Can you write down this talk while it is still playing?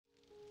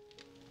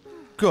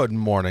Good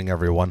morning,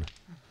 everyone.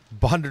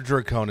 Bonder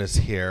Draconis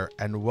here,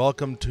 and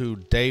welcome to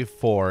Day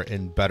 4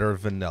 in Better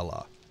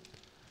Vanilla.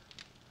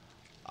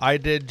 I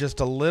did just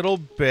a little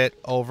bit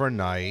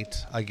overnight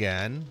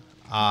again.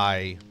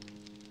 I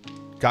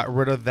got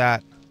rid of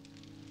that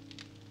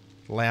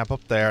lamp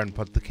up there and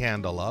put the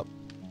candle up.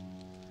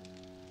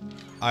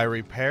 I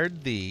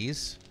repaired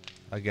these,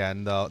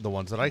 again, the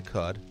ones that I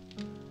could.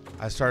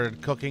 I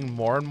started cooking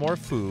more and more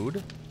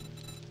food.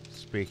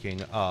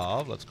 Speaking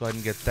of, let's go ahead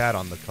and get that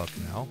on the cook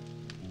now.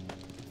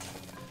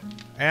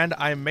 And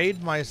I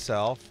made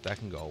myself, that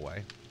can go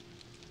away,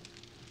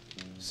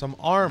 some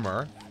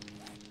armor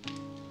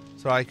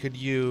so I could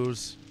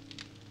use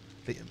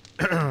the,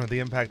 the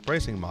impact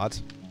bracing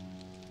mods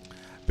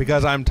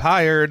because I'm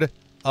tired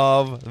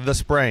of the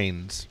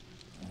sprains.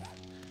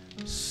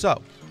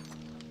 So,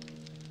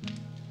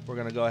 we're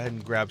going to go ahead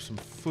and grab some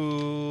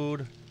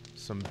food,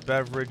 some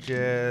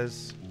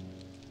beverages.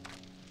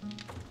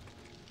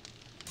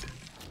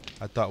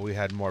 I thought we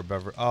had more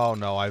beverage. Oh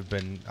no, I've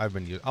been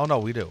using. Oh no,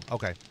 we do.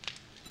 Okay.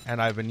 And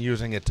I've been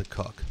using it to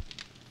cook.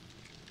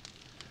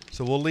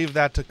 So we'll leave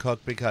that to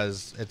cook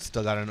because it's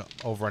still got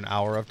over an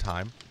hour of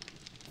time.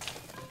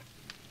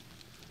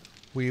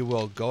 We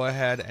will go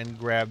ahead and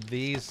grab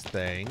these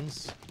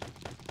things.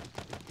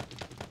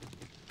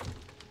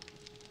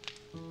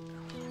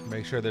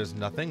 Make sure there's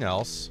nothing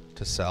else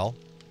to sell.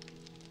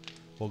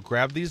 We'll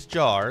grab these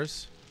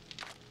jars.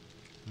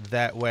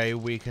 That way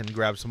we can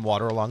grab some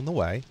water along the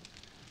way.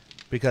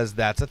 Because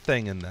that's a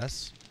thing in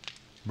this.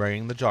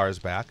 Bringing the jars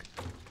back.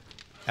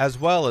 As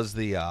well as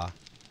the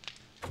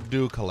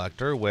dew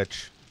collector,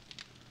 which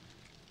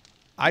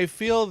I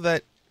feel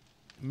that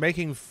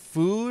making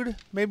food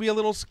may be a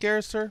little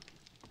scarcer.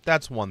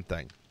 That's one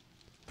thing.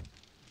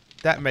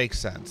 That makes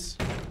sense.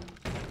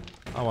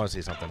 I want to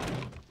see something.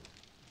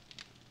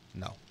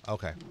 No.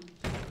 Okay.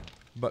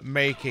 But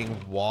making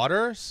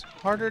water's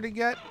harder to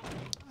get?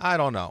 I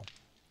don't know.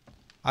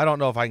 I don't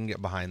know if I can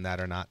get behind that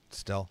or not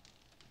still.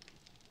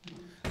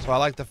 So I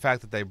like the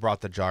fact that they brought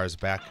the jars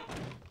back.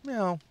 You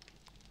know,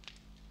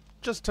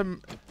 just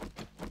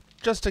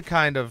to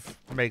kind of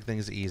make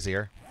things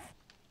easier.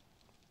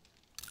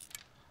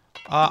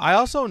 I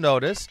also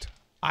noticed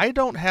I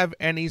don't have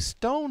any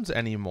stones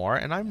anymore,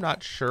 and I'm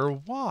not sure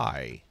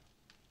why.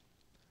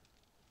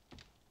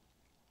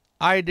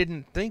 I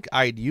didn't think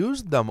I'd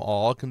used them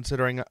all,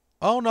 considering...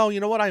 Oh, no, you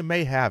know what? I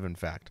may have, in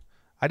fact.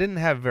 I didn't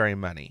have very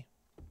many.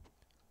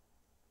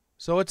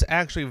 So it's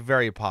actually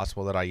very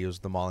possible that I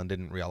used them all and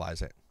didn't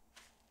realize it.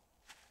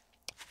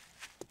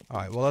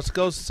 Alright, well, let's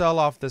go sell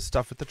off this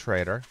stuff at the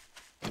trader.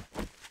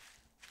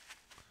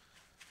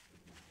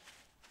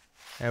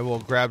 And we'll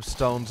grab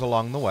stones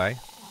along the way.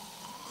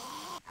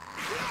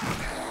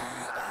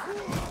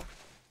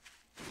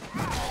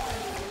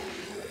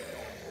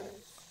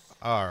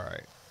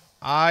 Alright.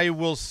 I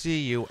will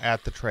see you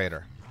at the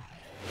trader.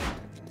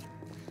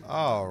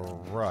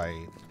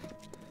 Alright.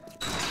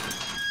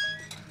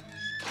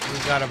 We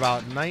got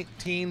about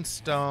 19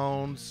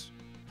 stones.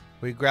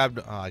 We grabbed...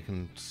 Oh, I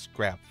can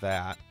scrap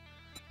that.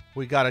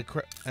 We got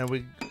and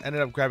we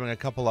ended up grabbing a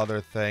couple other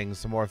things,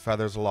 some more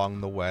feathers along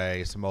the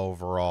way, some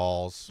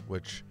overalls,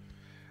 which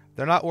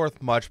they're not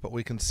worth much, but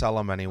we can sell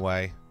them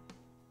anyway.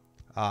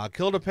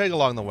 Killed a pig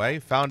along the way,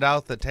 found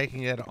out that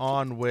taking it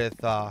on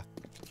with a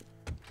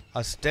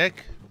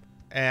stick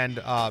and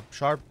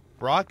sharp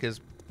rock is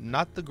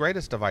not the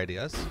greatest of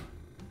ideas.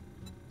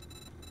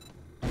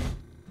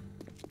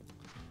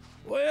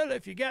 Well,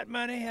 if you got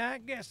money, I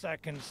guess I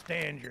can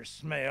stand your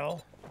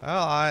smell.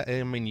 Well,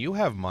 I mean, you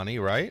have money,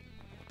 right?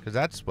 Because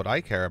that's what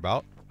I care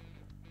about.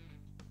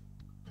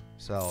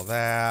 Sell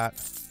that.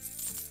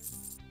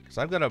 Because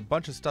I've got a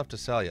bunch of stuff to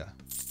sell you.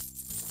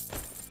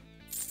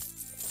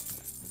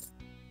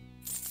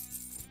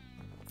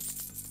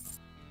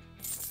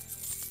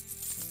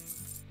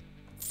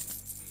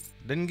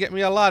 Didn't get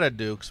me a lot of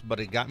dukes, but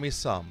it got me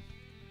some.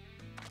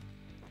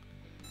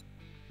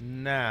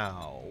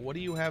 Now, what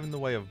do you have in the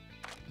way of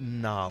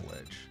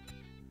knowledge?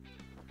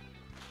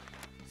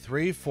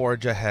 3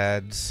 forge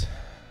aheads.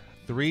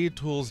 3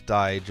 tools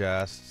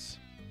digests.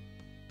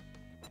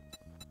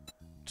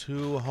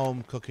 2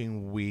 home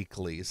cooking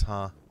weeklies,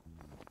 huh?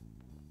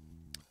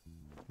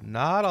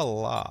 Not a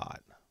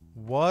lot.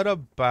 What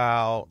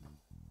about...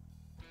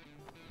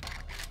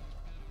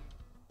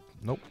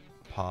 Nope.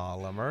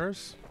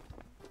 Polymers.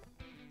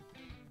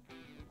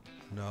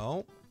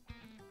 No.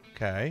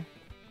 Okay.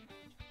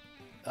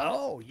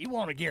 Oh, you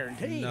want a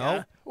guarantee, No.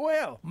 huh?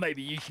 Well,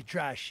 maybe you should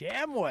try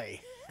Shamway.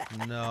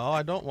 No,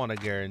 I don't want a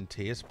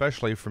guarantee,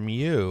 especially from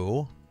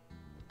you.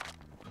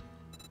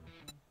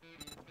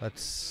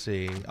 Let's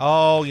see.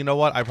 Oh, you know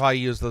what? I probably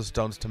use those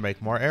stones to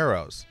make more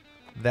arrows.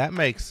 That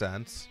makes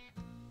sense.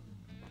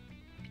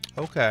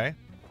 Okay.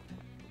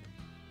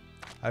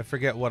 I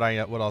forget what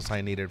else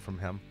I needed from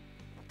him.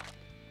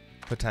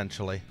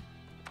 Potentially.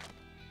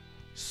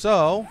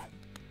 So,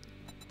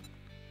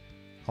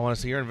 I want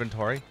to see your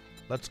inventory.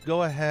 Let's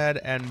go ahead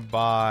and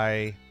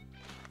buy...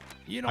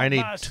 You don't I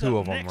need buy 2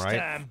 of something them, next right?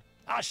 time,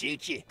 I'll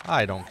shoot you.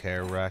 I don't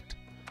care, Rect.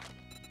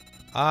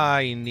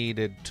 I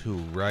needed 2,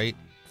 right?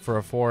 For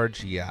a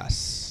forge,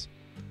 yes.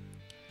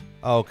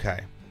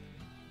 Okay.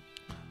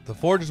 The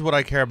forge is what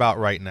I care about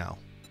right now.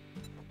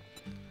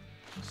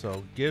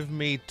 So give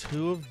me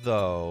 2 of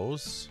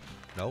those.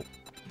 Nope.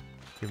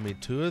 Give me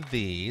 2 of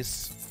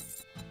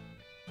these.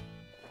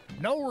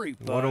 No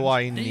refund. What do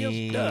I Deal's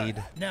need?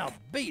 done. Now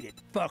beat it,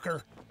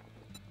 fucker.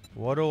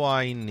 What do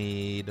I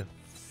need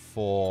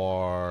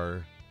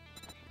for...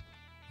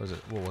 What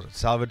was it?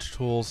 Salvage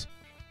tools?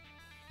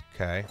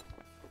 Okay.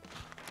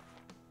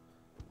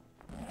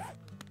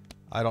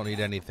 I don't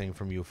need anything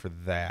from you for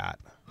that.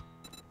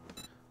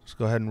 Let's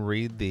go ahead and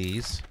read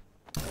these.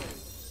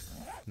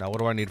 Now, what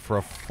do I need for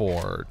a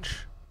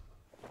forge?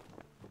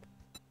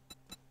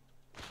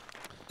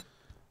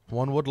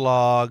 1 wood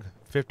log,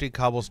 50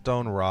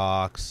 cobblestone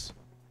rocks,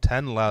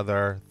 10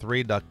 leather,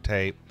 3 duct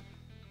tape,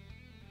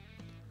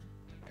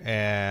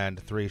 and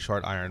 3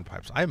 short iron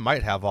pipes. I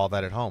might have all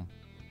that at home.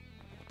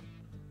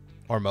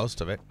 Or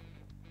most of it.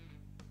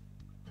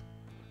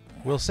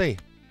 We'll see.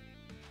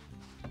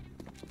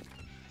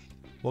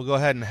 We'll go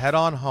ahead and head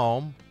on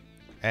home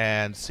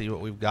and see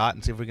what we've got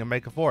and see if we can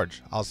make a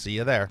forge. I'll see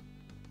you there.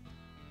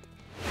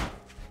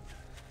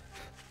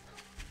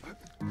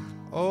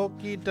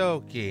 Okie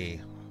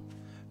dokie.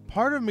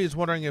 Part of me is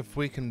wondering if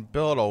we can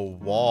build a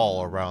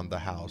wall around the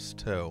house,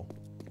 too.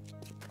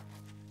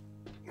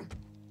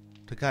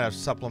 To kind of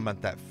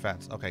supplement that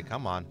fence. Okay,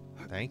 come on.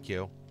 Thank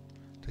you.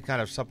 To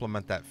kind of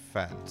supplement that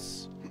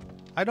fence.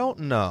 I don't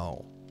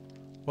know.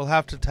 We'll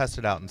have to test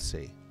it out and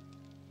see.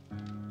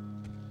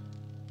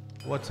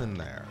 What's in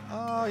there?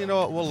 Oh, you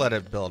know what? We'll let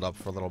it build up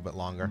for a little bit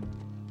longer.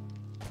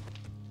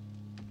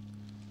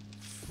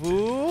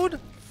 Food?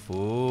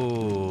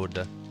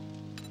 Food.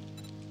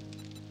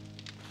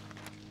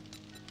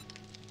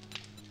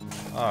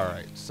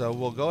 Alright, so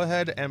we'll go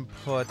ahead and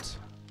put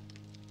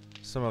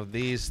some of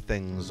these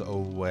things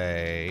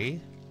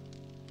away.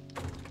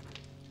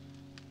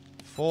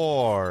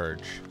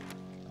 Forge.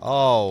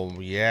 Oh,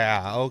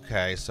 yeah.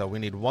 Okay, so we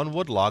need 1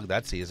 wood log.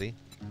 That's easy.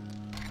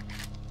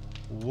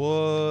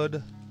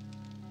 Wood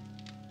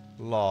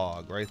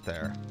log right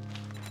there.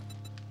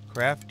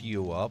 Craft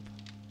you up.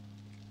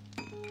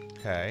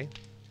 Okay.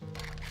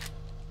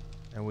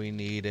 And we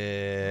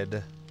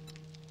needed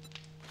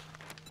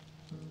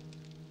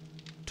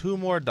 2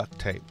 more duct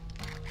tape.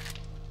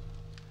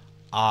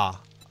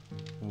 Ah,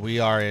 we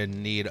are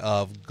in need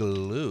of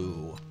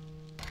glue.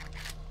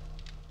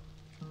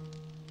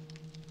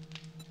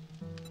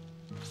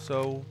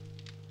 So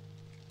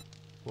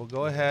we'll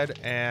go ahead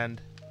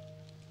and...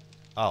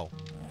 Oh,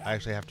 I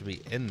actually have to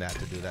be in that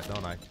to do that,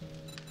 don't I?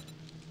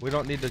 We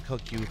don't need to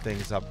cook you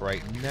things up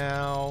right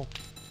now.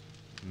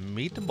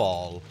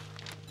 Meatball.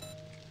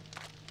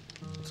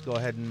 Let's go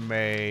ahead and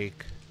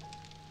make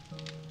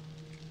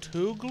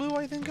 2 glue,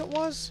 I think it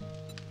was.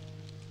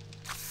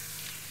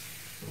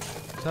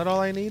 Is that all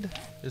I need?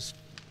 Is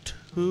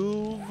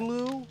 2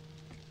 glue?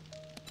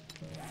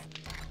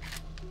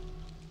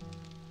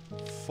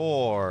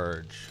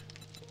 Forge.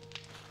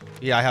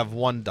 Yeah, I have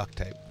 1 duct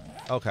tape.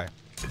 Okay.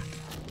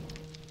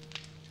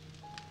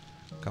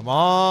 Come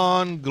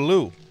on,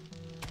 glue.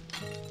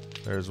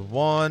 There's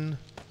 1.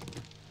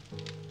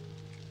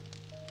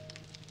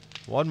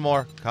 1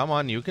 more. Come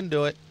on, you can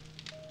do it.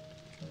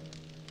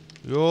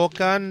 You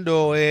can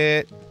do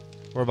it.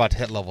 We're about to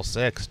hit level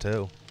 6,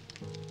 too.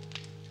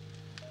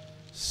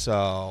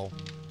 So.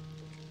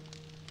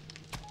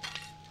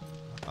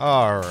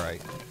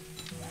 Alright.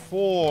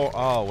 4.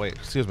 Oh, wait.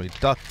 Excuse me.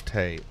 Duct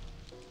tape.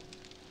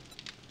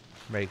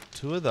 Make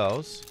 2 of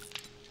those.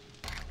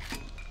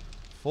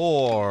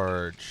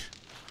 Forge.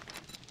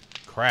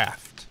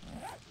 Craft.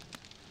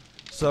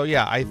 So,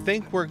 yeah. I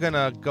think we're going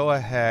to go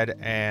ahead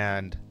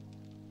and...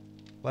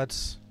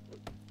 Let's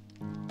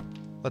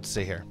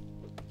see here.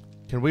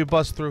 Can we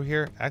bust through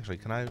here? Actually,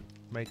 can I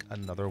make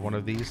another one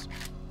of these?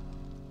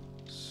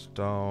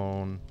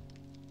 Stone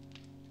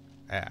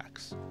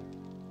axe.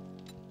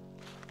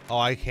 Oh,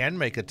 I can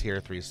make a tier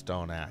 3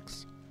 stone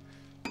axe.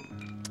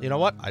 You know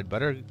what? I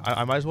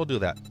might as well do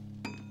that.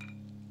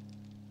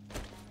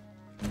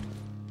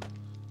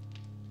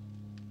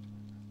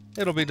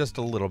 It'll be just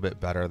a little bit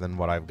better than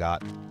what I've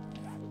got.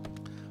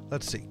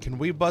 Let's see. Can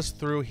we bust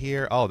through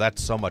here? Oh,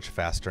 that's so much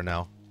faster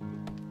now.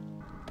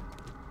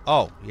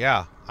 Oh,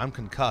 yeah. I'm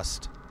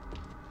concussed.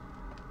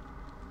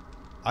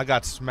 I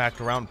got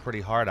smacked around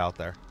pretty hard out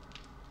there.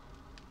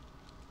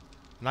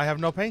 And I have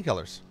no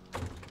painkillers.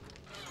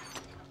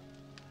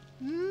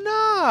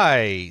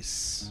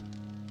 Nice!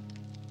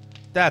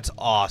 That's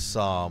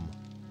awesome.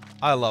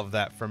 I love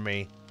that for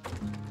me.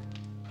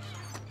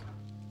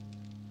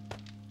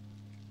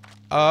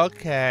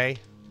 Okay.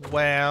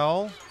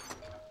 Well,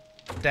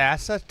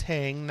 that's a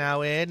thing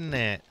now, isn't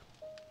it?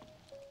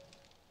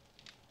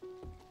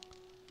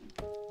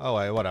 Oh,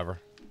 wait, whatever.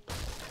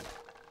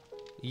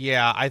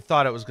 Yeah, I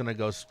thought it was gonna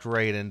go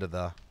straight into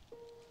the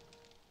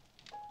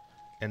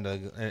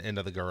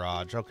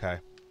garage. Okay.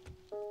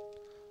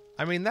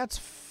 I mean, that's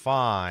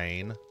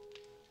fine.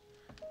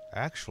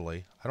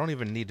 Actually, I don't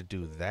even need to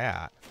do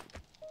that.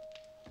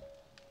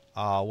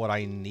 What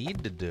I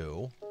need to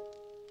do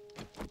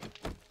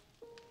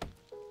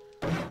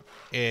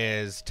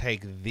is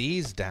take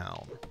these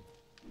down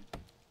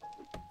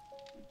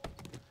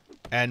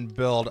and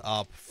build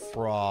up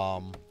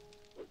from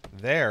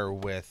there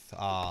with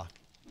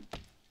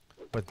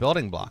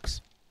building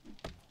blocks.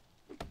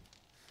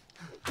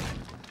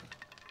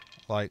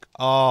 Like,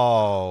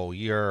 oh,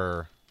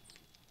 you're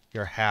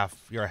a half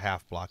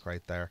block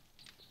right there.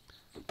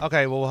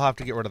 Okay, well, we'll have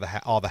to get rid of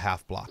all the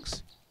half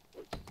blocks.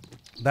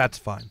 That's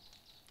fine.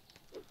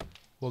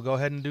 We'll go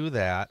ahead and do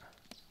that.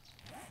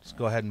 Let's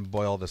go ahead and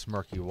boil this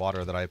murky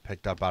water that I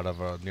picked up out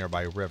of a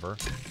nearby river.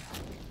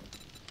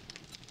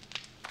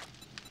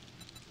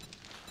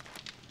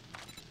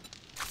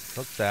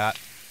 Took that.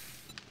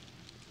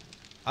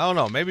 I don't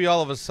know, maybe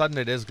all of a sudden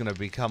it is going to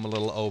become a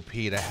little OP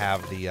to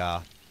have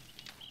the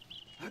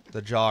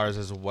jars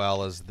as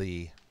well as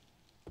the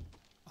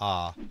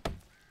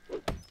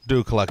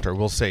dew collector.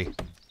 We'll see.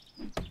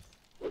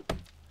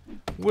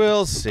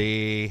 We'll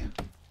see.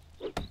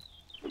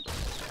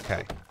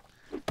 Okay.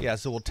 Yeah,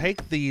 so we'll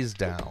take these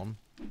down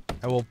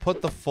and we'll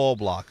put the full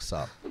blocks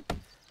up.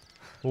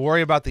 We'll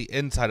worry about the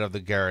inside of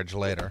the garage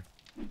later.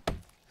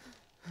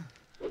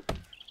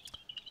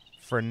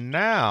 For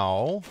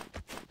now,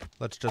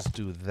 let's just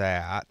do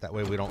that. That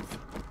way we don't...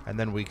 And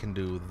then we can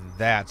do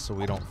that so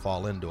we don't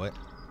fall into it.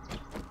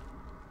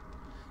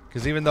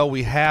 Because even though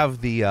we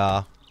have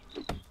the...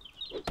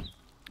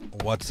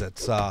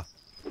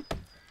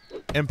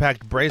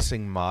 impact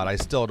bracing mod, I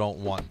still don't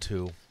want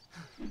to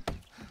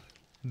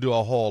do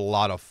a whole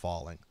lot of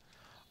falling.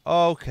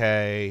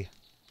 Okay.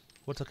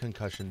 What's a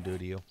concussion do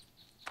to you?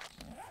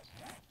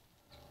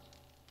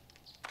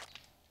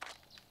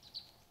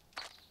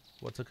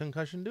 What's a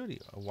concussion do to you?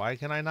 Why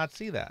can I not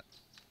see that?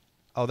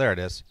 Oh, there it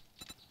is.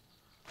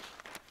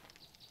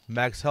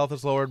 Max health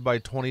is lowered by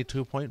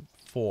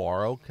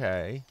 22.4.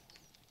 Okay.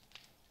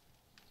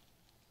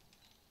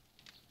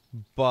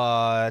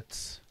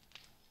 But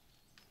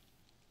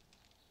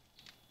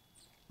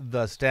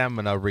the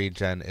stamina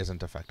regen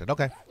isn't affected.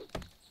 Okay.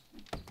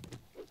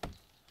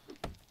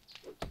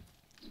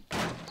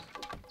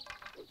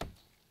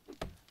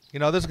 You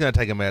know, this is going to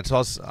take a minute,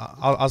 so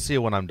I'll see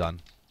you when I'm done.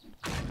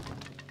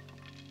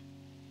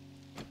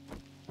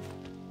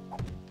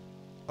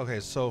 Okay,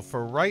 so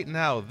for right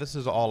now, this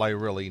is all I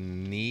really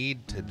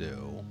need to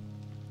do.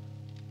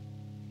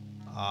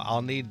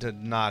 I'll need to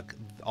knock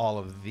all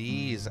of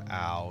these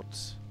out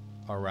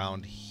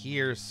around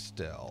here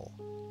still.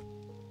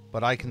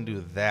 But I can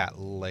do that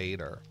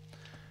later.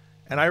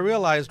 And I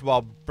realized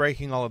while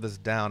breaking all of this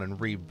down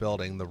and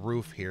rebuilding the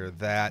roof here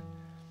that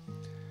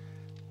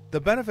the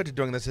benefit to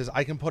doing this is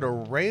I can put a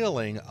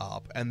railing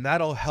up and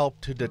that'll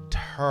help to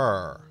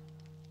deter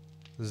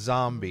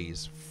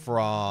zombies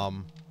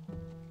from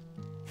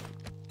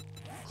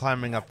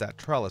climbing up that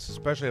trellis,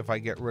 especially if I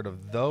get rid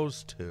of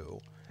those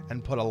two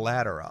and put a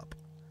ladder up.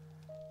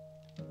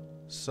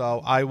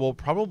 So I will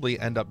probably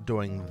end up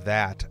doing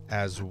that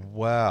as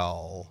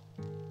well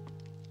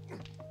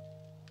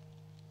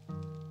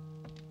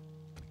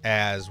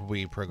as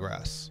we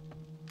progress.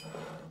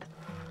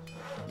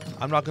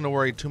 I'm not going to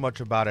worry too much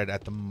about it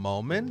at the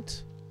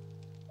moment,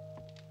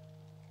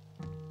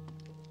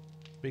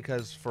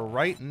 because for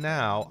right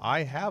now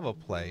I have a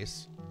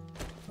place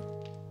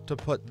to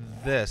put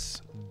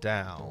this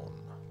down.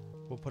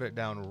 We'll put it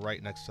down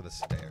right next to the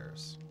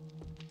stairs.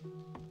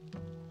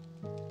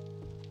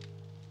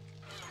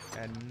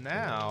 And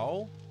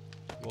now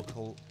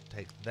we'll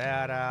take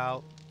that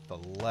out, the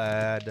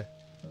lead,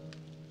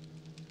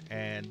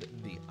 and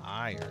the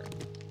iron.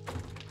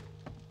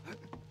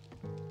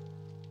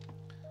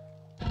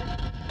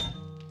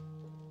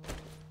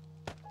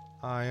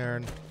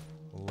 Iron,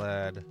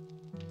 lead,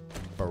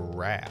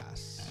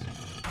 brass.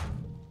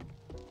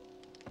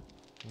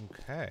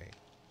 Okay.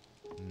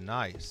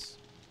 Nice.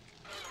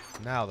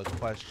 Now the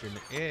question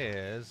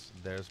is,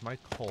 there's my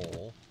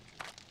coal.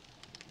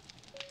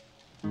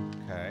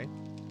 Okay.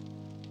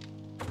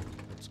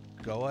 Let's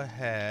go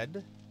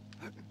ahead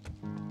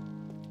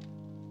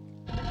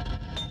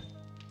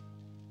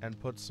and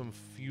put some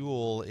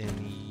fuel in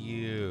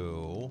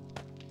you.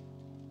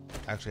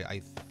 Actually,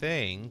 I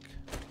think...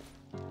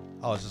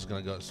 Oh, it's just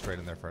going to go straight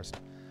in there first.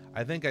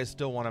 I think I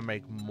still want to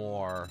make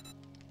more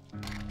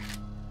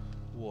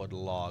wood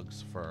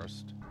logs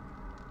first.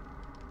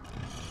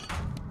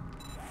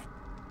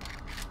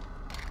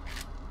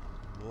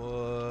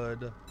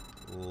 Wood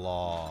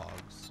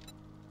logs.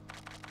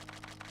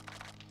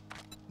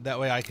 That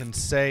way I can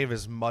save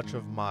as much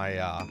of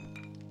my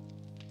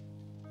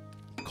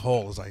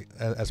coal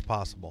as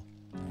possible.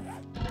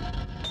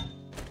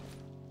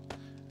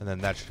 And then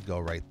that should go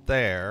right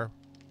there.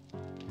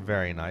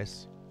 Very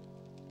nice.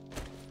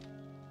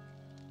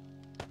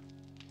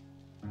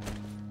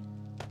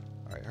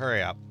 Alright,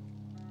 hurry up.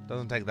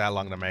 Doesn't take that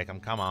long to make them.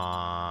 Come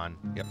on.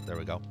 Yep, there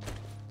we go.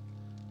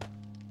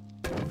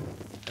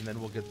 And then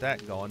we'll get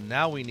that going.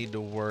 Now we need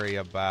to worry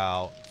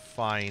about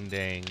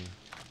finding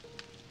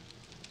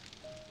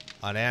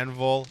an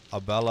anvil, a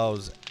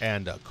bellows,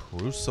 and a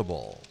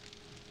crucible.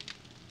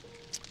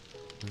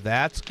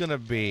 That's gonna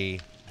be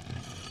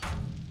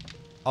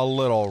a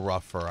little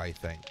rougher, I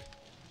think.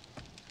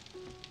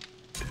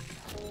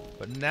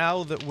 But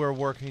now that we're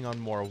working on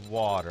more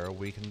water,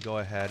 we can go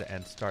ahead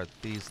and start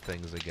these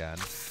things again.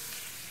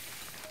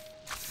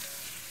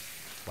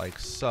 Like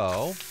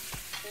so.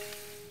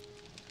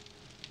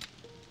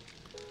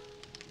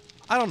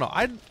 I don't know.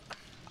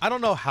 I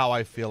don't know how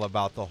I feel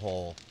about the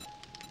whole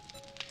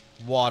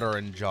water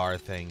and jar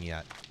thing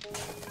yet.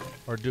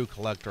 Or dew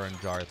collector and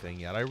jar thing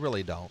yet. I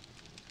really don't.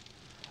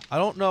 I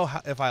don't know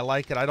if I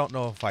like it. I don't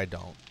know if I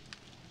don't.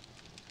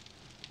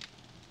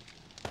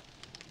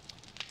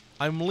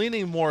 I'm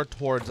leaning more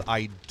towards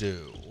I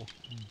do,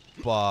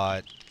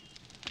 but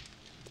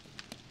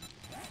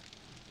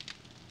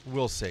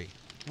we'll see.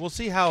 We'll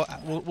see how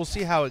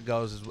it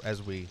goes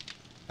as we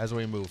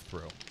move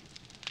through.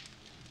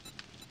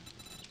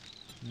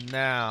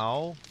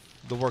 Now,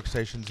 the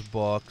workstation's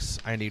books.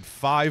 I need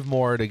 5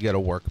 more to get a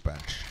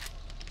workbench.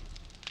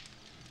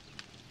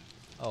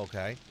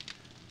 Okay.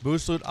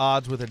 Boost loot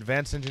odds with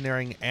advanced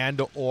engineering and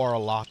or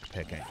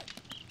lockpicking.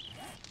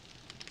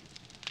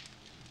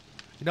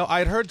 You know,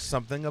 I'd heard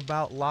something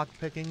about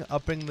lockpicking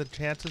upping the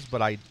chances,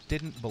 but I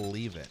didn't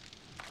believe it.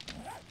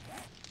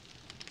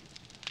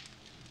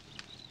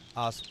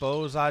 I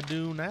suppose I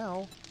do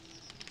now.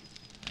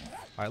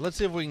 Alright, let's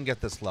see if we can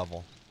get this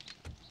level.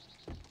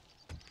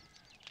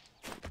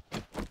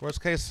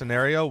 Worst case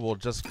scenario, we'll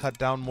just cut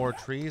down more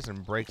trees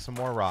and break some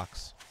more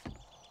rocks.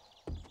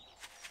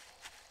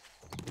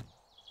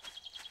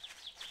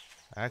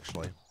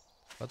 Actually,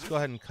 let's go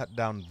ahead and cut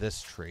down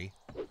this tree.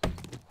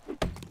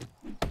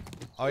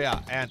 Oh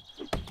yeah, and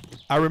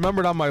I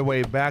remembered on my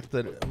way back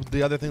that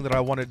the other thing that I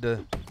wanted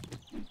to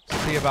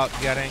see about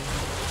getting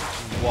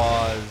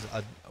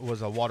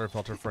was a water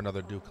filter for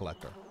another dew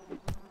collector.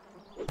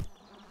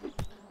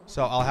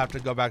 So I'll have to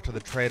go back to the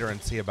trader and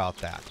see about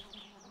that.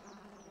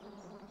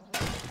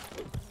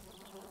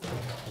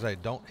 Because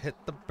don't hit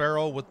the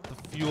barrel with the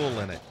fuel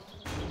in it.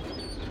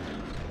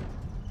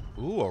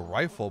 Ooh, a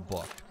rifle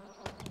book.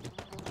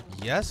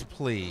 Yes,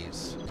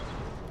 please.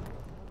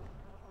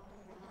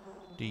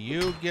 Do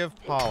you give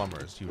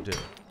polymers? You do.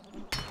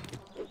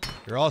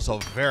 You're also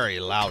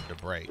very loud to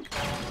break.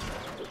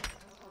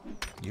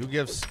 You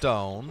give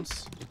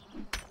stones.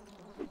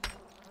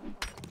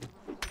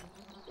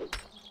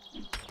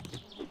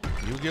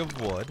 You give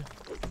wood.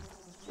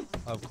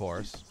 Of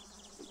course.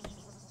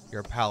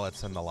 Your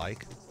pallets and the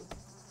like.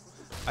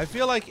 I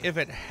feel like if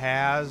it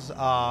has, where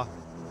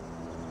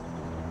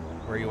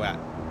are you at?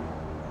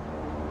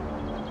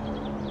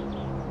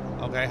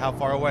 Okay, how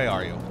far away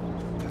are you?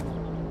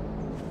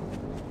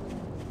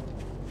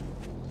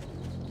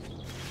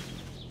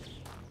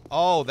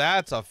 Oh,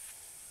 that's a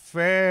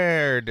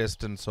fair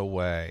distance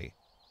away.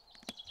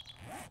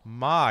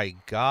 My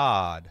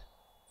God.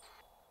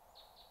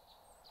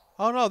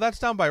 Oh, no, that's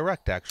down by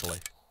Rect, actually.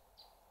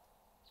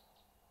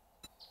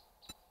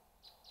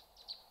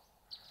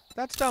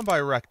 That's down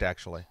by Rect,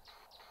 actually.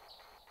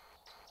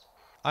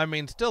 I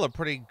mean, still a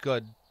pretty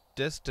good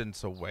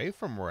distance away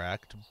from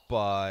Rect,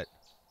 but...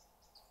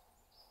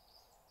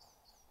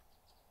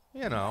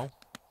 You know.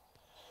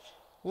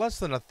 Less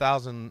than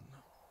 1,000...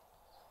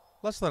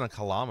 Less than a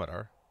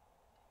kilometer.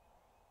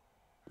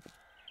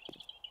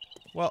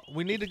 Well,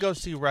 we need to go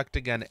see Rect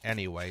again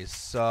anyway,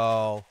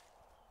 so...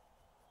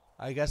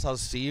 I guess I'll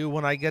see you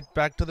when I get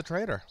back to the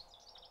trader.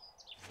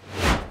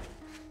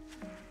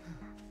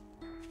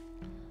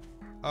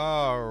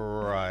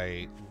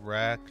 Alright,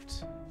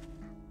 Rect.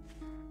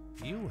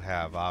 You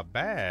have a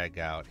bag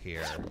out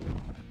here.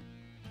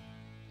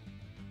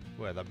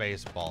 With a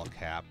baseball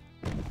cap.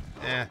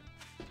 Eh.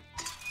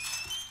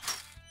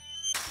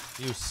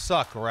 You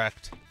suck,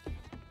 Rect.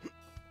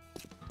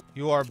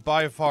 You are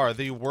by far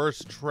the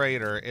worst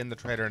trader in the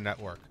trader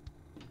network.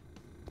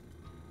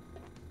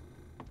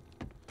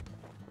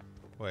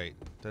 Wait,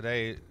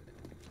 today...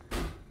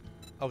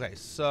 Okay,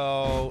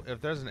 so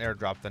if there's an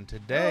airdrop, then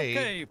today...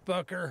 Okay,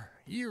 fucker.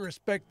 You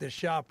respect the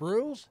shop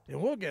rules,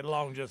 and we'll get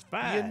along just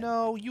fine. You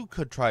know, you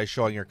could try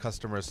showing your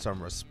customers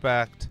some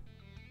respect.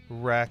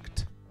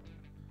 Wrecked.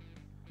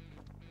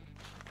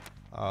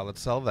 Let's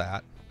sell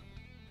that.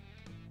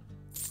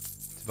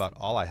 That's about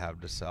all I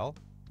have to sell.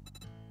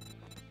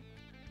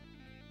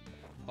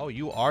 Oh,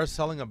 you are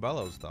selling a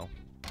bellows, though.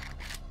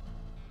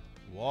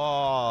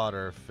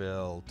 Water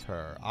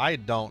filter. I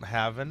don't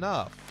have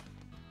enough.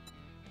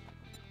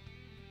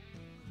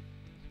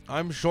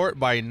 I'm short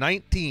by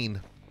 19.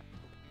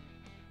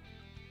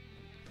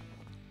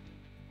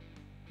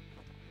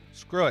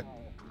 Screw it.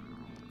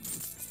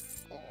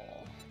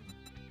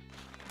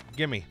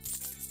 Gimme.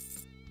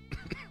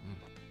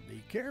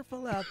 Be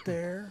careful out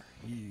there.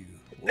 You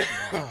will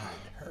not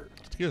get hurt.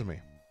 Excuse me.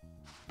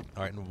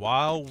 All right, and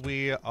while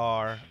we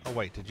are... Oh,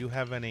 wait, did you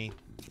have any...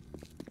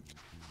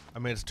 I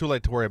mean, it's too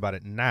late to worry about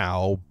it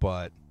now,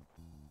 but...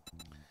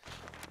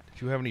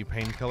 Did you have any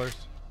painkillers?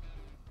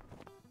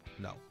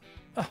 No.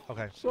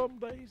 Okay. Some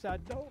days I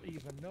don't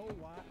even know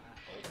why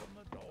I open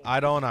the door. I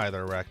don't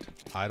either, Rect.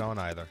 I don't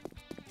either.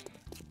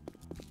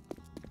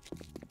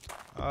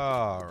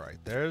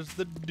 Alright, there's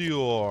the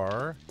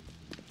door.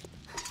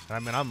 I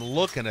mean, I'm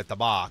looking at the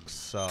box,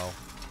 so...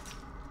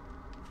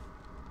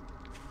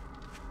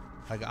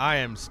 Like, I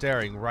am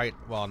staring right...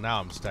 Well, now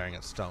I'm staring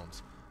at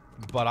stones.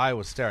 But I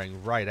was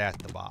staring right at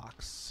the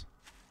box.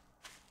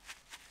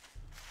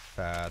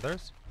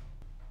 Feathers.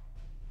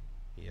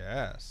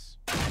 Yes.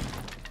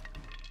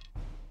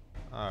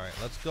 Alright,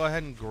 let's go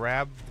ahead and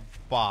grab the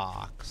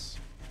box.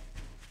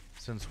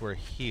 Since we're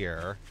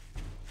here.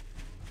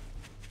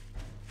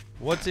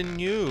 What's in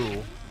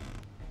you?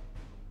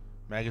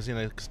 Magazine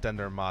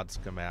extender mod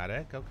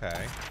schematic.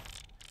 Okay.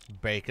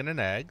 Bacon and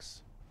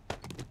eggs.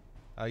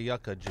 A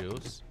yucca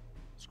juice.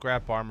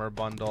 Scrap armor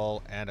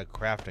bundle. And a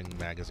crafting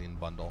magazine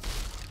bundle.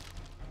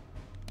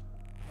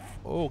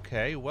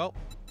 Okay, well.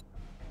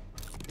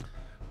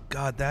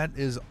 God, that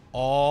is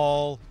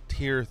all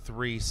tier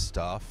 3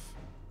 stuff.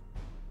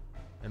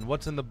 And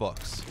what's in the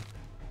books?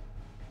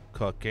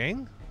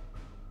 Cooking.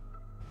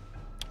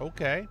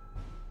 Okay.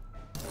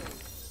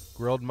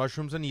 Grilled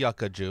mushrooms and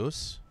yucca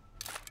juice.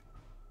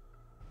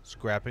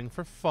 Scrapping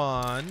for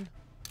fun.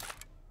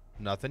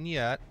 Nothing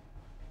yet.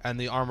 And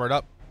the armored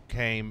up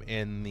came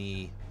in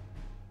the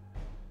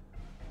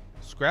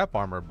scrap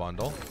armor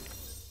bundle.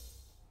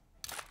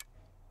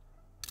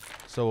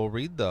 So we'll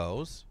read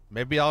those.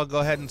 Maybe I'll go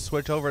ahead and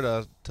switch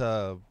over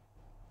to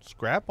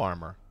scrap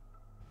armor.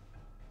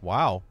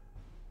 Wow.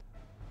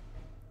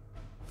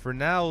 For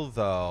now,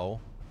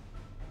 though,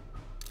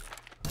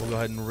 we'll go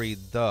ahead and read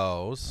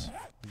those.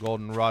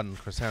 Goldenrod and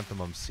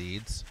chrysanthemum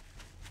seeds.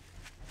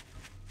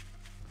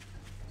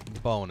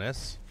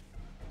 Bonus.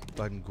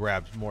 Go ahead and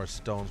grab more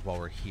stones while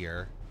we're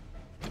here.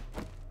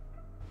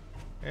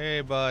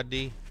 Hey,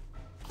 buddy.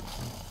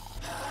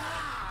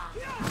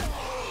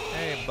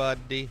 Hey,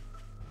 buddy.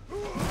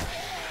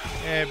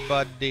 Hey,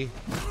 buddy.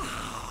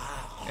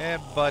 Hey,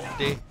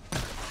 buddy.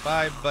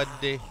 Bye,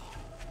 buddy.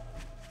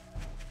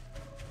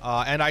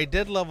 And I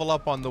did level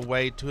up on the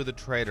way to the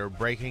trader,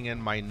 breaking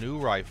in my new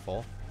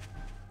rifle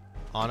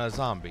on a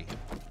zombie.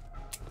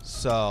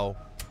 So,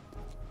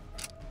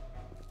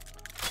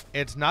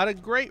 it's not a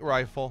great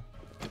rifle,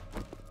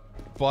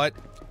 but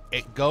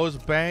it goes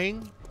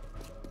bang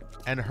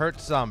and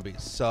hurts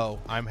zombies, so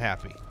I'm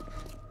happy.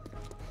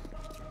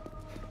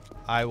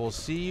 I will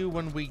see you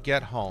when we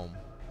get home.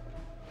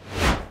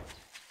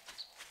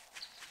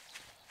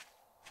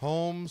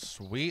 Home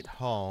sweet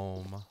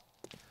home.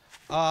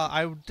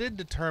 I did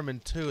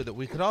determine, too, that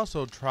we could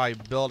also try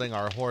building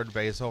our horde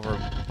base over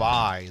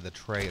by the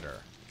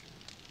trader.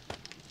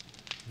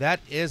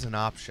 That is an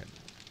option.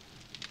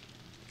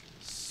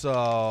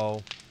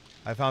 So,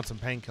 I found some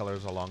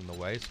painkillers along the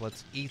way, so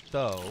let's eat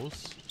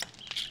those.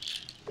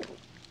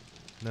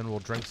 And then we'll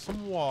drink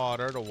some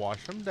water to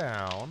wash them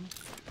down.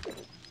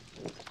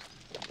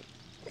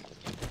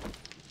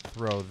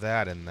 Throw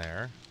that in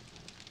there.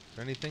 Is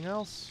there anything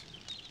else?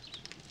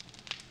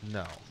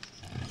 No.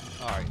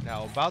 Alright,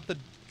 now about the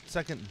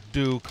second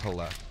dew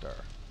collector.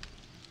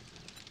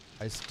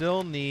 I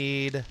still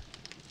need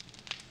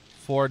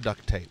 4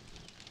 duct tape.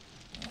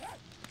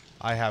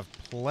 I have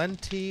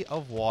plenty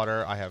of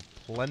water. I have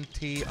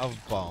plenty of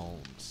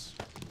bones.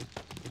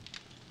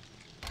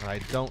 And I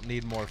don't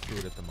need more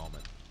food at the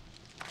moment.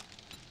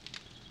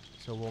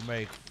 So we'll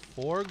make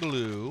 4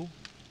 glue.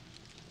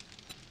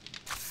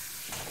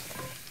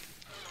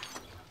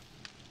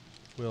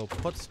 We'll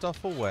put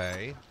stuff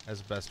away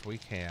as best we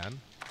can.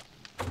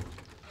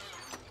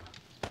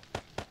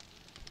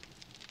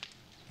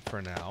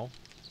 For now.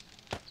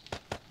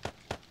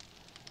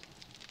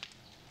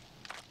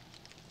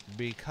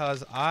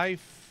 Because I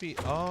feel...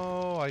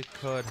 Oh, I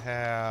could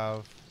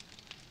have...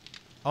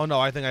 Oh, no,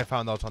 I think I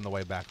found those on the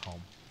way back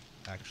home,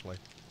 actually.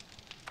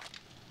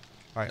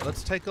 Alright,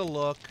 let's take a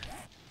look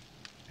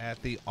at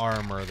the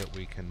armor that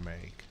we can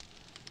make.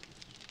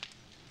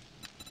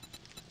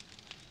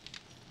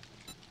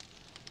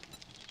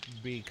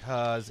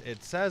 Because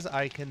it says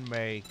I can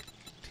make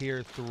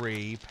tier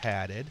 3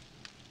 padded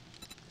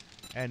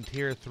and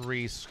tier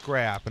 3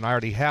 scrap, and I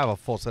already have a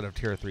full set of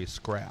tier 3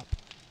 scrap.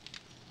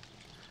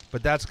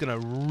 But that's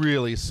going to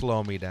really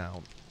slow me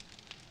down.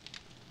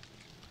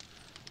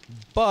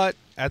 But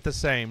at the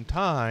same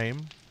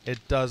time, it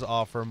does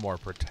offer more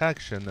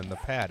protection than the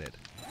padded.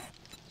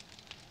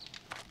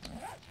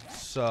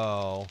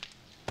 So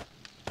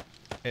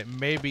it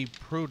may be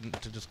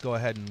prudent to just go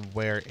ahead and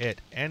wear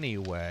it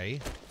anyway.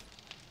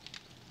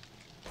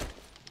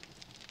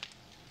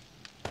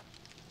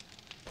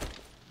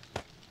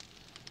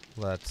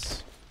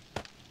 Let's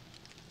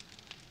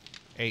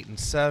 8 and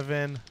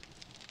 7,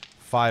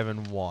 5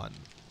 and 1.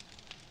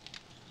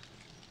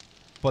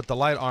 But the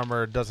light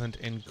armor doesn't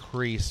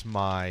increase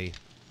my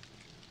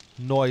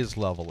noise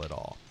level at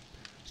all.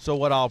 So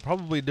what I'll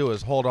probably do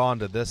is hold on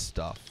to this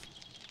stuff.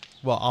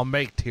 Well, I'll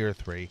make tier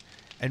 3,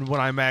 and when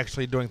I'm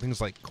actually doing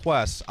things like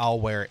quests, I'll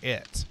wear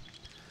it.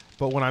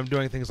 But when I'm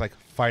doing things like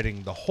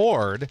fighting the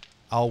horde,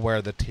 I'll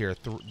wear the tier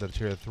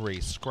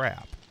 3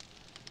 scrap.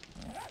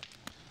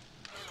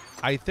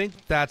 I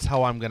think that's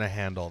how I'm going to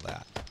handle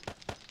that.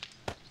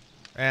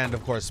 And,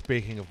 of course,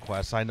 speaking of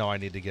quests, I know I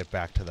need to get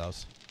back to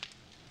those.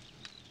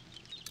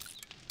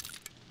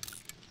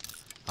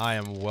 I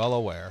am well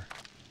aware.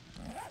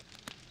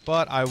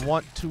 But I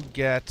want to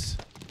get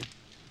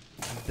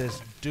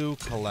this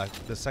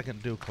the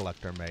second dew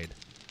collector made.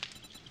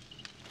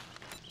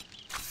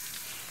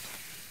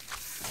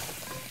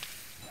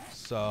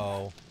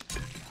 So,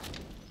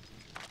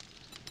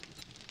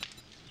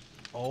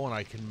 oh, and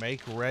I can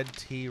make red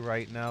tea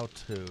right now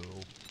too.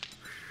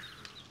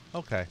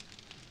 Okay.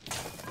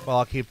 Well,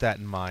 I'll keep that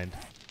in mind.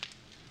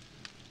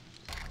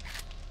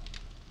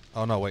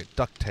 Oh no, wait,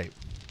 duct tape.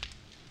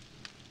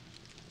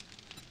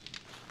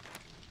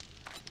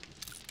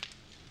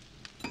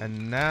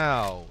 And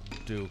now,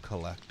 dew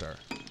collector.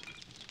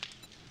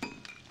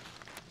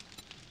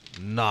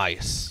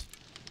 Nice.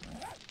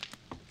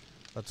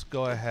 Let's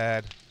go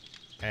ahead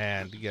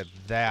and get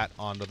that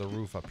onto the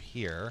roof up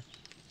here.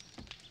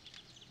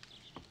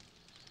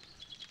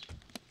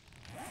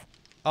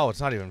 Oh,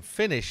 it's not even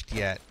finished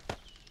yet.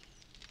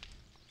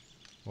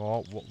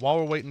 Well, while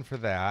we're waiting for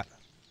that.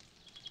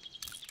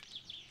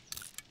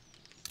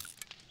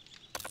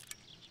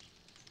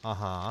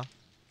 Uh-huh.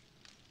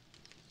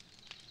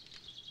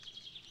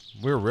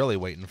 We're really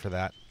waiting for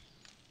that.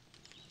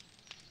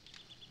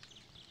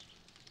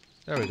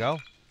 There we go.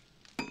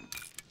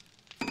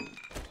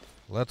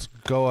 Let's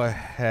go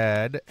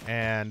ahead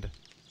and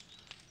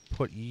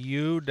put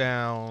you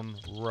down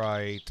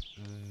right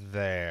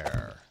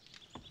there.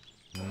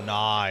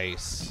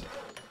 Nice.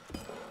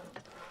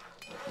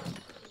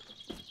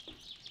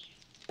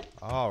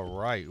 All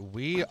right,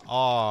 we're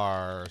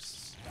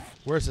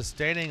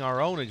sustaining our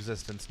own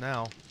existence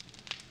now.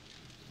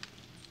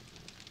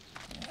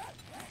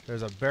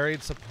 There's a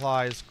buried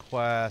supplies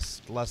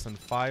quest less than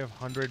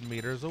 500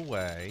 meters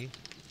away.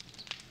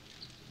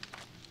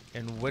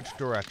 In which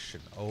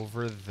direction?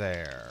 Over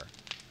there.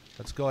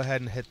 Let's go ahead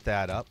and hit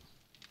that up.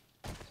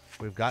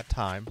 We've got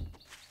time.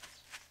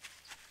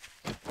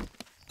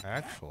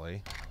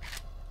 Actually,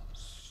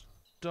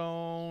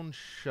 stone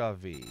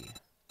shovey.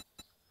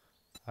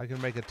 I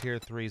can make a tier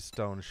 3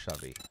 stone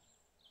shovey.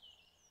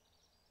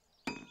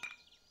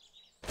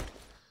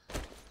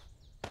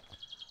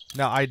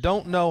 Now, I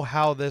don't know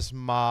how this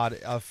mod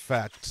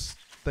affects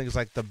things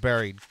like the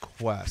buried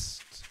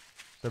quests.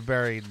 The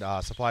buried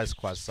supplies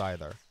quests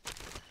either.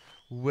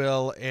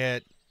 Will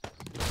it,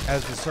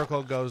 as the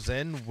circle goes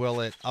in, will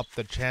it up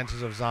the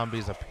chances of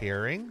zombies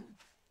appearing?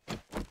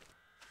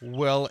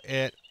 Will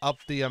it up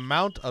the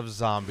amount of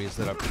zombies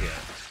that appear?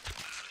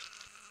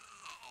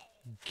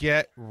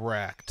 Get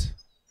wrecked.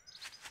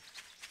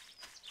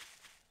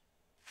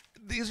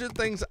 These are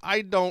things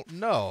I don't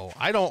know.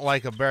 I don't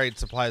like a buried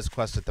supplies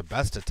quest at the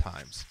best of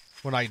times,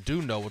 when I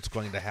do know what's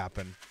going to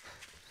happen,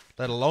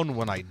 let alone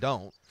when I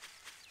don't.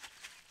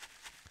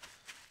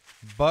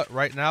 But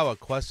right now, a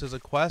quest is a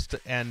quest,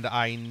 and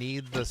I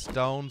need the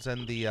stones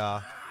and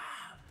the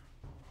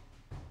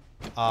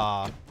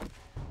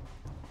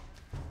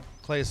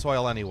clay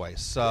soil anyway.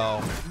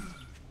 So,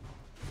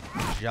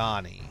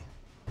 Johnny.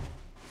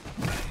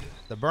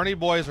 The Bernie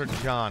boys are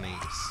Johnnies.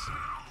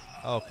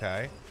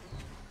 Okay.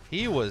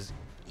 He was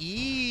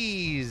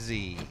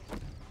easy.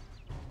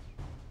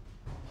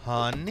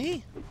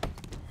 Honey?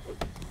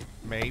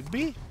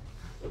 Maybe?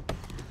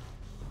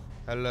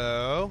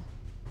 Hello?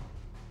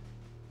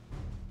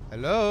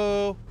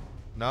 Hello?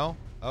 No?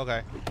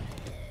 Okay.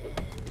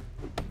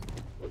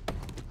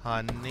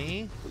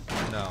 Honey?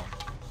 No.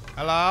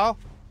 Hello?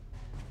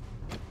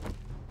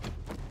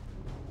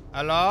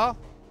 Hello?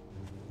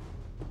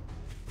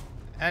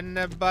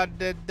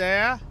 Anybody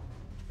there?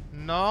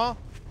 No?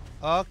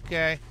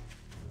 Okay.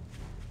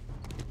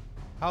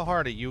 How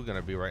hard are you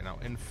gonna be right now?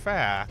 In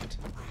fact...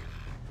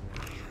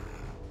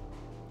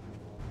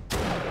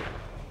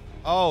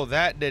 Oh,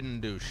 that didn't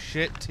do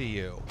shit to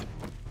you.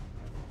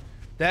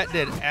 That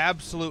did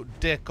absolute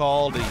dick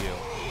all to you.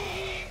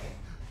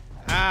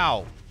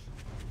 Ow.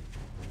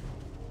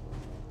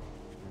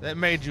 That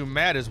made you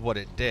mad is what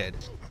it did.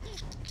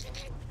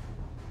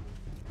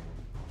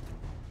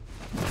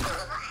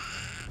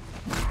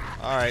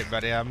 Alright,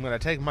 buddy, I'm gonna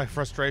take my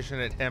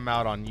frustration at him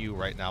out on you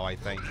right now, I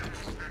think.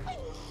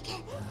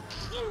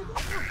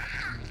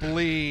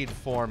 Bleed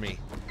for me.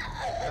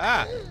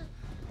 Ah!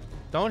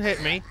 Don't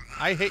hit me.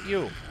 I hit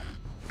you.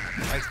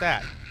 Like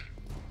that.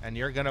 And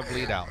you're gonna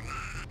bleed out.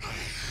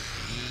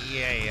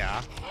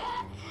 Yeah.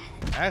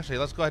 Actually,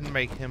 let's go ahead and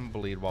make him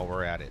bleed while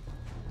we're at it.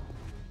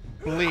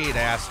 Bleed,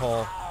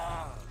 asshole.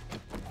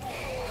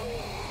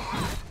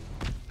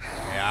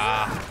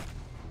 Yeah.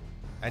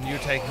 And you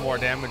take more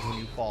damage when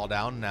you fall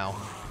down now.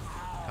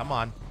 Come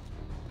on.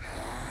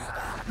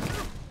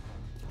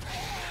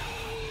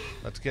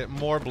 Let's get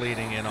more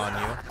bleeding in on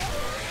you.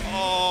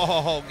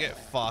 Oh, get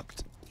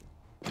fucked.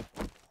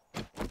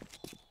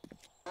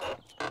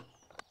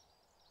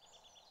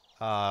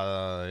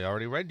 I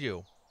already read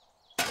you.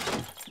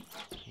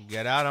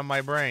 Get out of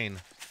my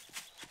brain.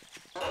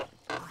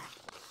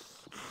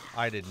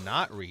 I did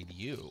not read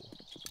you.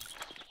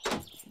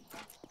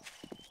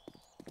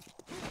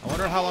 I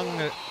wonder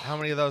how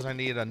many of those I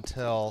need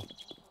until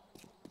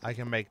I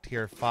can make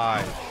tier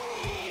 5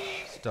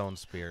 stone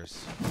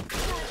spears.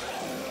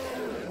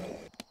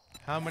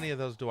 How many of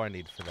those do I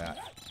need for that?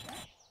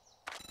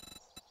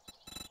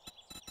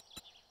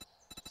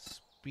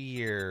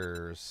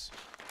 Spears.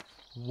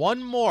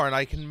 One more and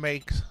I can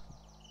make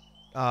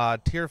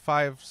tier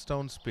 5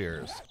 stone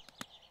spears.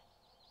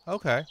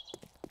 Okay.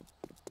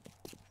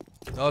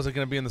 Oh, is it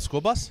going to be in the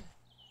school bus?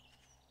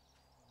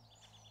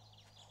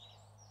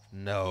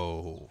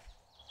 No.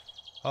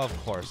 Of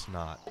course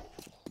not.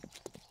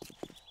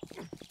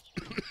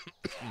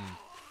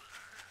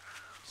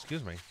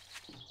 Excuse me.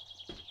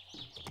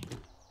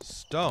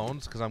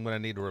 Stones, because I'm going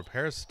to need to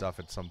repair stuff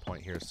at some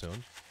point here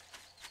soon.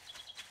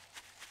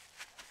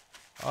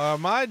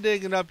 Am I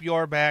digging up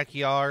your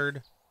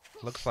backyard?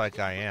 Looks like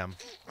I am.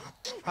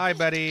 Hi,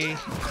 Betty.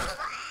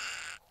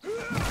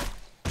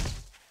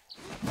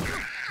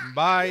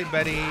 Bye,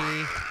 Betty.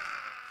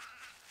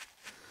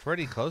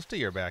 Pretty close to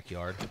your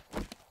backyard.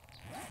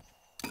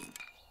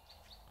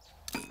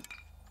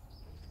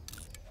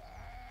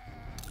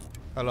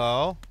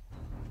 Hello?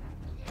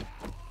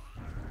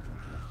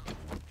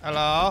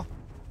 Hello?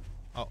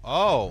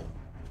 Oh,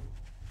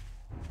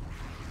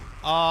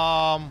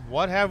 oh.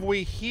 What have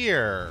we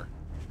here?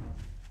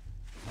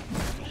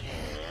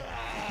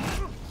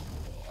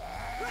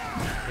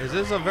 Is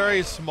this a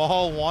very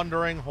small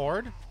wandering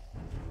horde?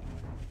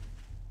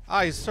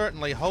 I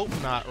certainly hope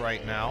not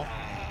right now.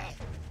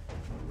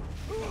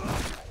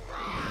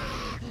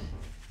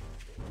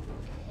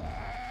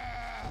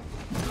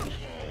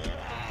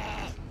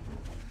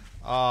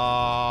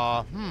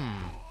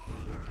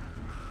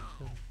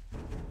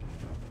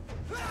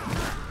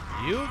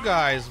 You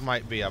guys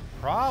might be a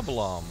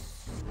problem.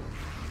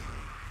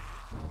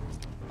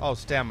 Oh,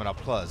 stamina,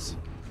 plus.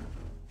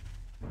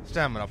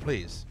 Stamina,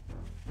 please.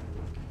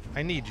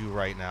 I need you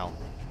right now.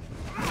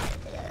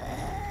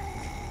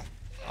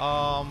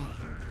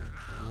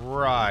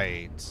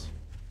 Right.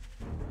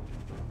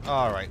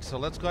 Alright, so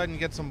let's go ahead and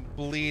get some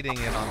bleeding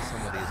in on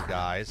some of these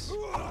guys.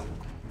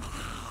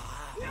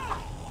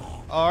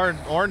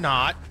 Or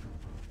not.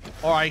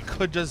 Or I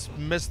could just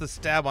miss the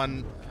stab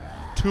on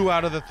 2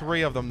 out of the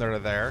 3 of them that are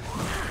there.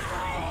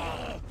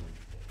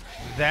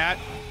 That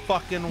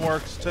fucking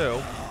works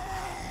too.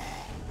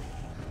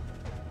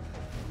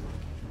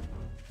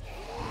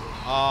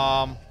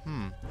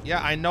 Yeah,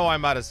 I know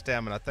I'm out of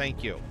stamina.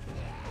 Thank you.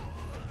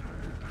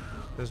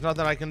 There's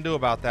nothing I can do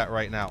about that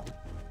right now.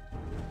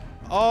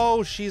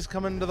 Oh, she's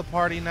coming to the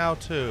party now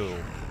too.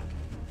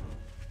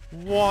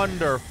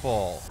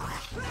 Wonderful.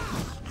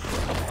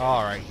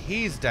 Alright,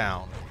 he's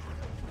down.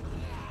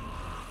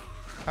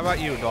 How about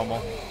you,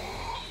 Domo?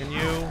 Can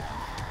you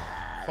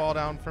fall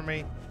down for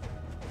me?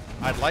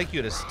 I'd like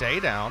you to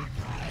stay down.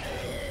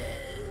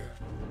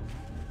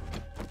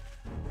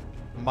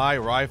 My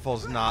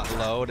rifle's not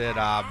loaded,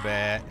 I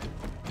bet.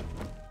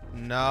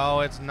 No,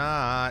 it's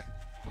not.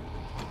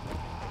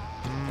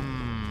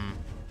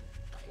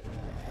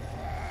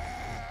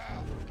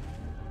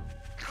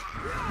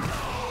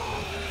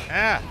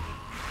 Ah!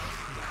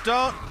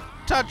 Don't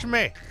touch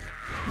me!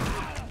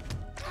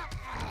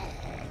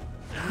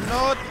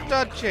 No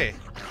touchy!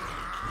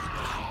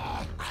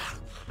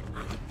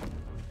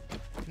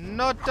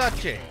 No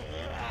touchy!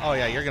 Oh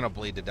yeah, you're gonna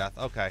bleed to death.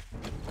 Okay.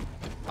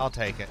 I'll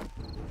take it.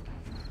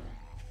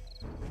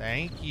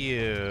 Thank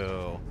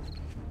you.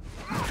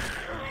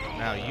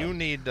 Now you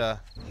need to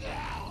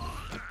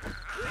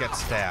get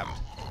stabbed.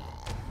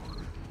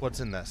 What's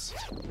in this?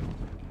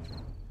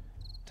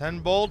 10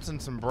 bolts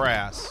and some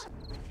brass.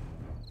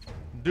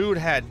 Dude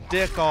had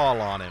dick all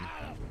on him.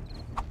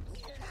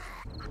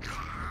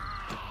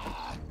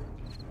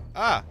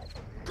 Ah!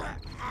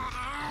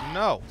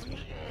 No.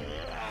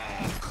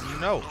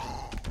 No.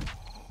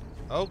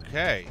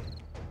 Okay.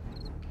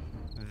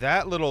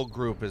 That little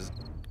group is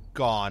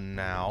gone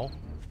now.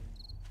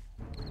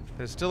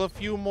 There's still a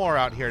few more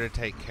out here to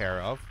take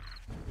care of.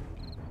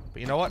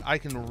 But you know what? I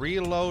can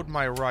reload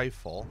my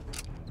rifle.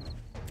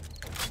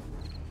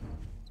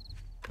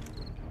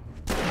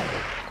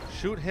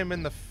 Shoot him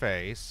in the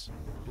face.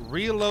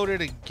 Reload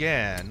it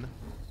again.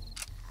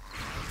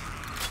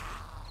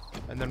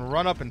 And then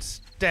run up and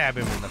stab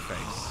him in the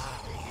face.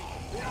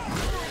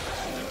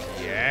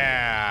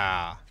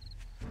 Yeah.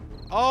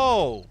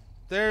 Oh,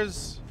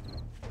 there's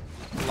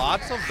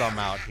lots of them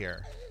out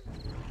here.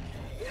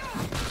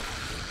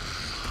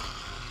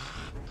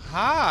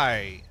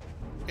 Hi.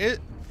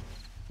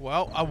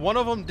 Well, one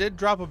of them did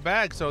drop a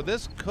bag, so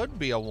this could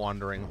be a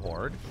wandering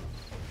horde.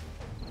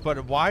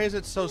 But why is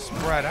it so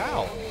spread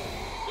out?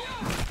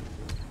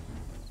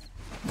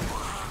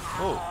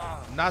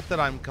 Oh, not that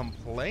I'm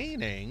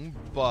complaining,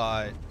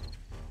 but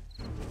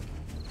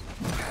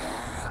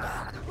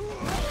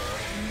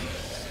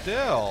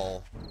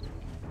still,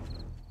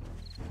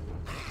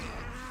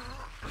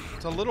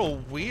 it's a little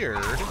weird.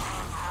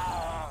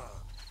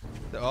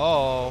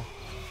 Oh,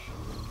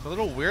 it's a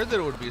little weird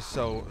that it would be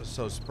so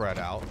spread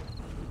out.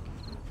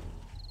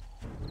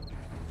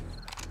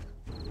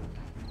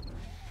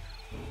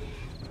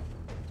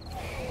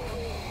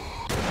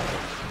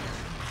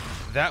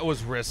 That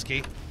was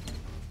risky.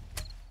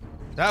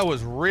 That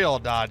was real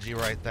dodgy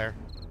right there.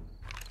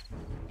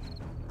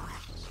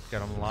 Let's get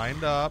them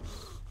lined up.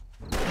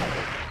 I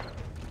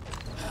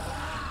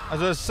was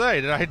gonna say,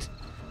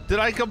 did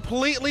I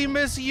completely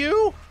miss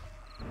you?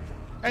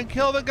 And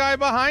kill the guy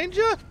behind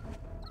you?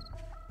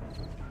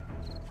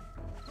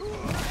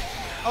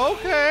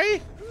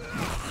 Okay.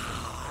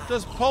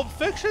 Just Pulp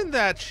Fiction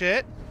that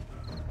shit.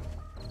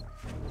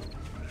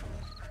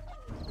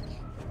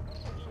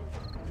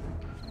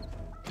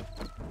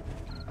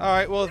 All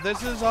right. Well,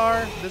 this is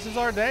our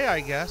day,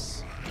 I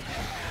guess.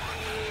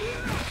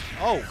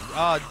 Oh,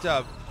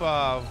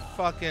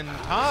 fucking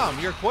Tom,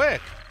 you're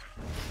quick.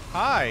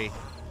 Hi.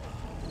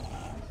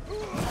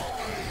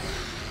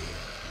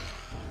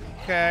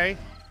 Okay.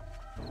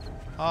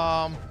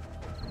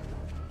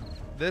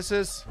 This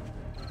is...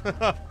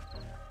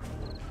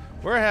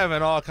 We're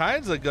having all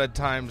kinds of good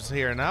times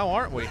here now,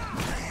 aren't we?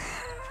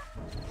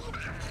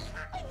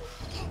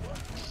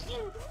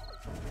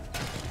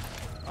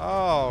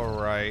 All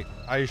right.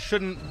 I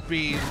shouldn't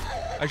be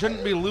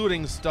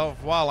looting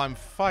stuff while I'm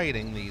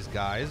fighting these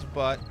guys,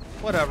 but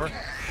whatever.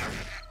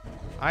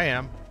 I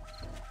am.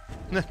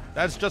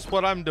 That's just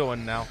what I'm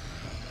doing now.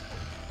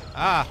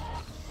 Ah.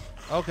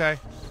 Okay.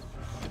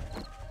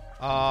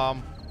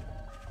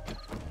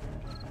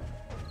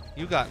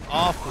 You got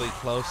awfully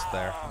close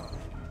there.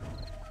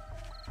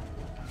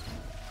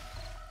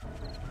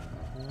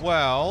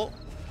 Well.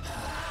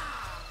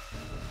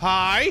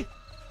 Hi.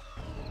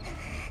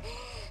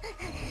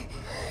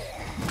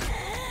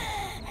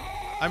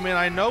 I mean,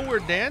 I know we're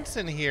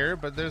dancing here,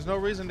 but there's no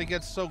reason to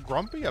get so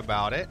grumpy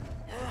about it.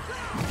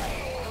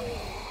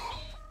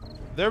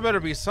 There better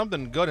be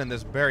something good in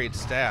this buried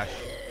stash.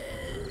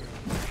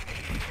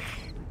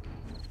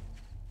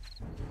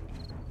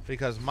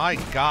 Because my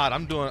God,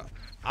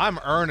 I'm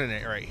earning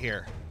it right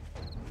here.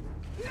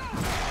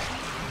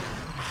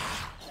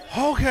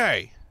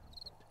 Okay.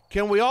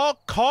 Can we all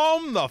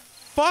calm the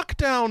fuck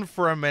down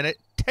for a minute?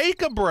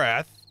 Take a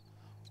breath.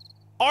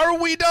 Are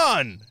we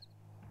done?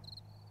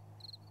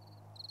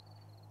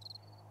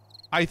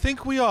 I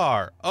think we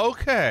are.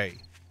 Okay.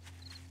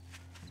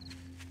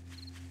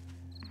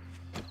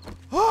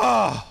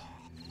 Oh,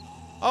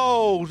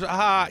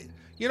 hi.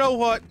 You know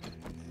what?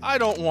 I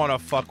don't want to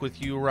fuck with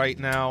you right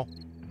now.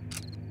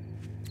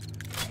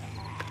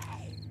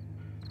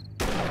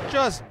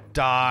 Just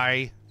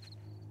die.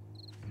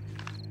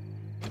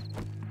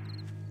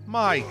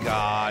 My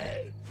God.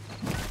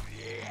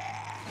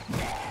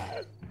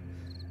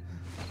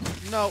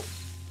 No.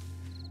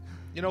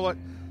 You know what?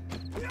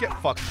 Get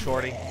fucked,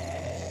 shorty.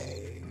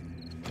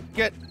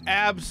 Get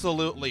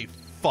absolutely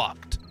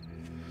fucked.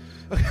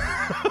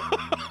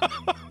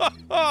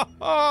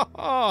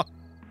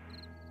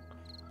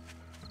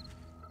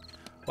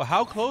 Well,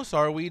 how close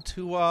are we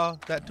to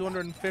that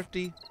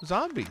 250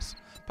 zombies?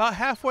 About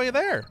halfway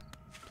there.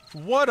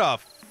 What a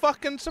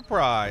fucking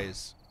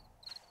surprise.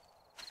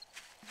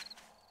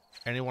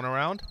 Anyone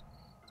around?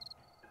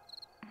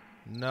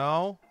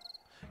 No?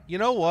 You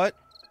know what?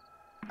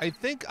 I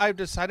think I've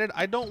decided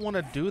I don't want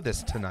to do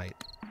this tonight.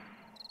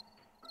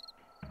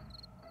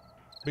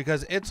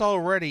 Because it's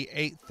already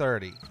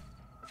 8:30.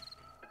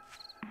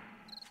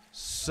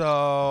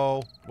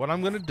 So, what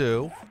I'm going to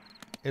do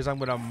is I'm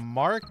going to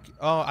mark...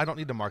 Oh, I don't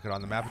need to mark it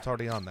on the map. It's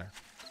already on there.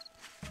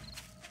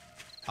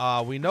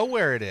 We know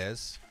where it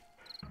is.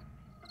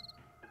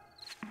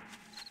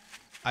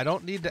 I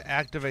don't need to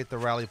activate the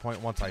rally point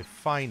once I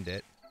find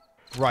it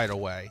right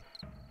away.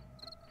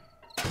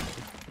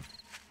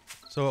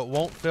 So it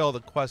won't fail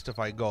the quest if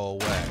I go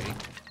away.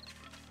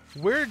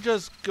 We're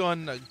just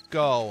gonna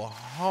go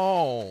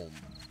home.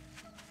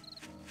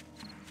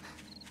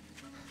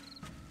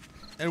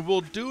 And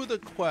we'll do the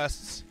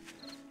quests,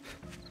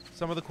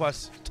 some of the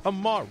quests,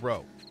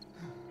 tomorrow.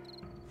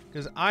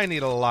 Because I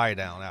need a lie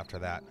down after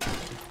that.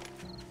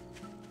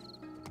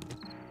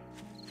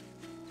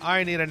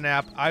 I need a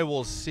nap. I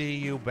will see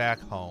you back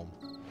home.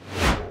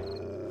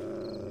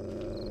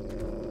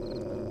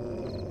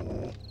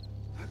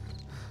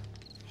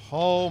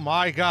 Oh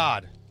my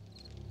God.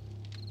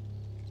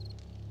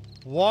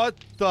 What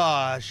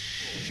the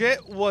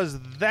shit was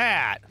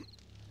that?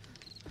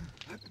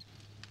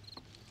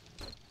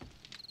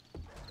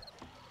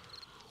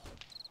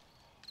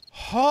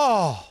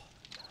 Oh.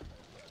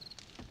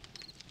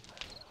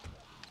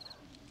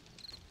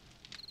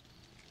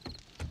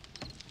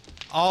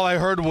 All I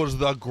heard was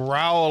the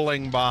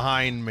growling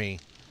behind me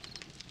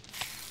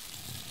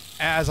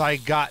as I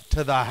got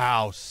to the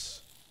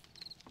house.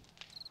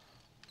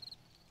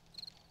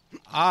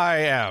 I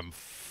am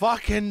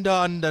fucking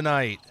done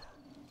tonight.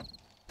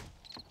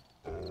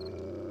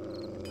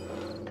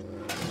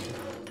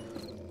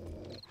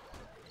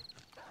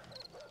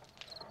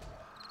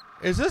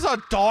 Is this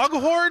a dog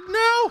horde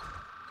now?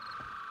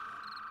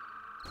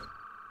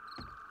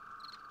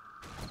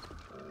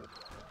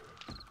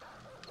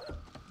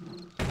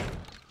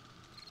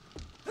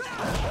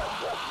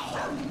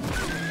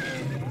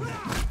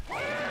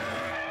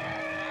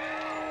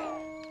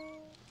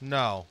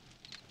 No.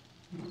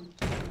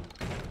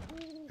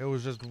 It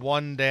was just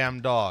one damn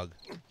dog.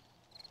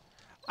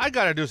 I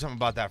gotta do something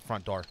about that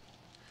front door.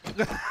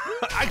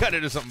 I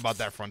gotta do something about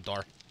that front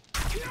door.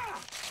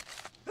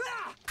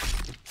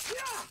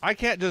 I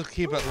can't just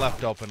keep it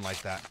left open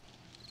like that.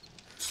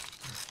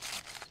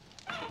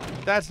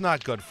 That's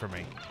not good for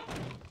me.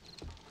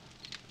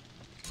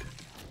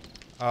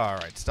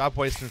 Alright, stop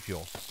wasting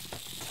fuel.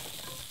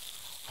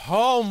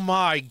 Oh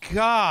my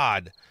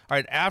god!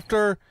 Alright,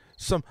 after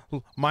some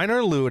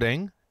minor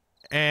looting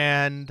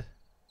and...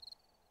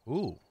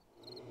 Ooh.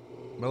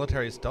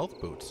 Military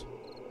stealth boots.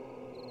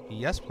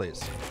 Yes,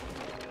 please.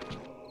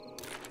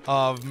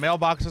 Of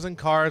mailboxes and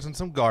cars and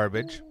some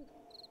garbage.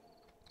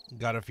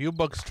 Got a few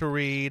books to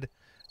read.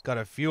 Got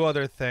a few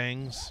other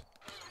things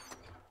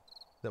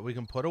that we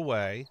can put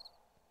away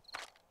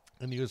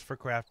and use for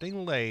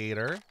crafting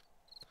later.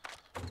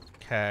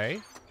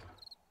 Okay.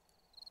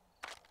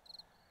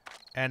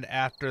 And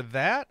after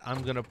that,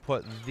 I'm going to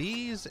put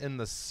these in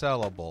the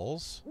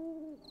sellables.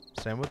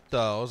 Same with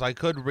those. I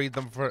could read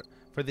them for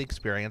the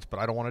experience, but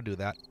I don't want to do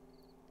that.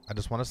 I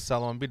just want to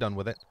sell them and be done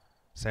with it.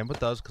 Same with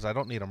those, because I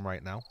don't need them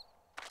right now.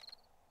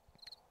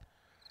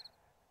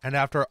 And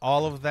after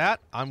all of that,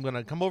 I'm going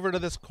to come over to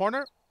this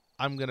corner.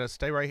 I'm going to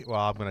stay right here. Well,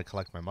 I'm going to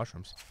collect my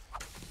mushrooms.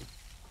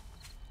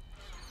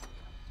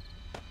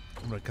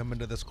 I'm going to come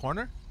into this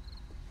corner.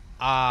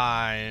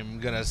 I'm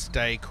going to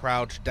stay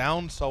crouched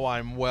down so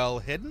I'm well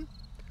hidden.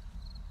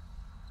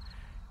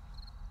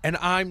 And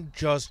I'm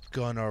just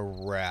gonna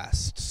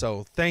rest.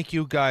 So thank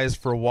you guys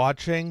for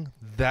watching.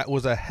 That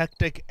was a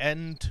hectic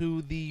end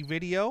to the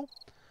video.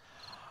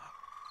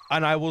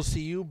 And I will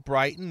see you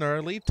bright and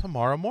early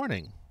tomorrow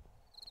morning.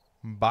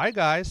 Bye,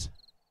 guys.